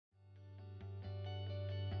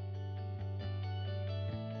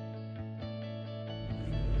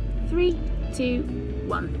3, 2,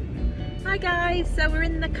 1. Hi guys, so we're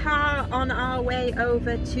in the car on our way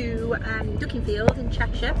over to Duckingfield in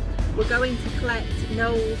Cheshire. We're going to collect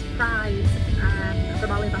Noel's prize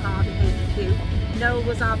from Oliver Harvey HQ. Noel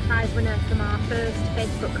was our prize winner from our first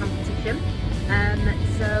Facebook competition,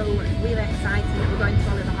 so really exciting that we're going to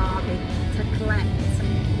Oliver Harvey to collect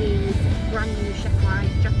his brand new chef white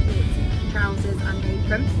jacket, trousers and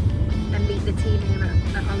apron and meet the team here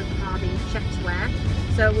at Oliver Harvey Chef's Wear.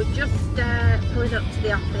 So we're just pulling up to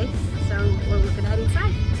the office, so we're going to head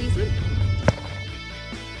inside. See you soon.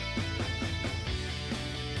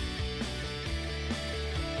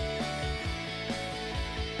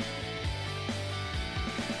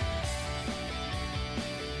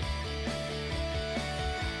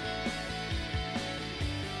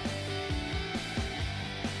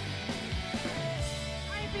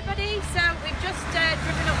 Hi everybody, so we've just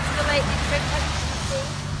driven up to the Lake District, as you can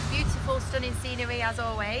see. Beautiful, stunning scenery as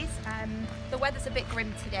always. The weather's a bit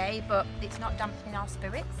grim today, but it's not dampening our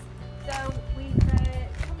spirits. So we've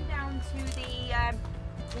come down to the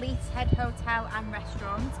Leith's Head Hotel and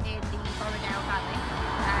Restaurant in the Borrowdale Valley.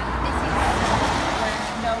 This is where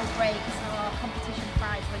Noel breaks, our competition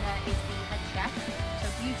prize winner is the head chef.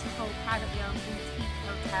 So beautiful, privately owned boutique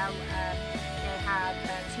hotel. They have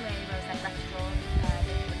 2 A-Rose Head restaurant,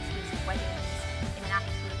 they do exclusive weddings in an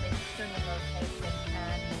absolutely stunning location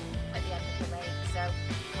at the end of the lake. So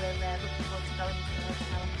we're looking forward to going into the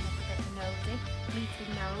hotel and a bit nosy,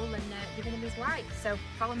 meeting Noel and giving him his white. So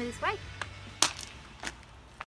follow me this way.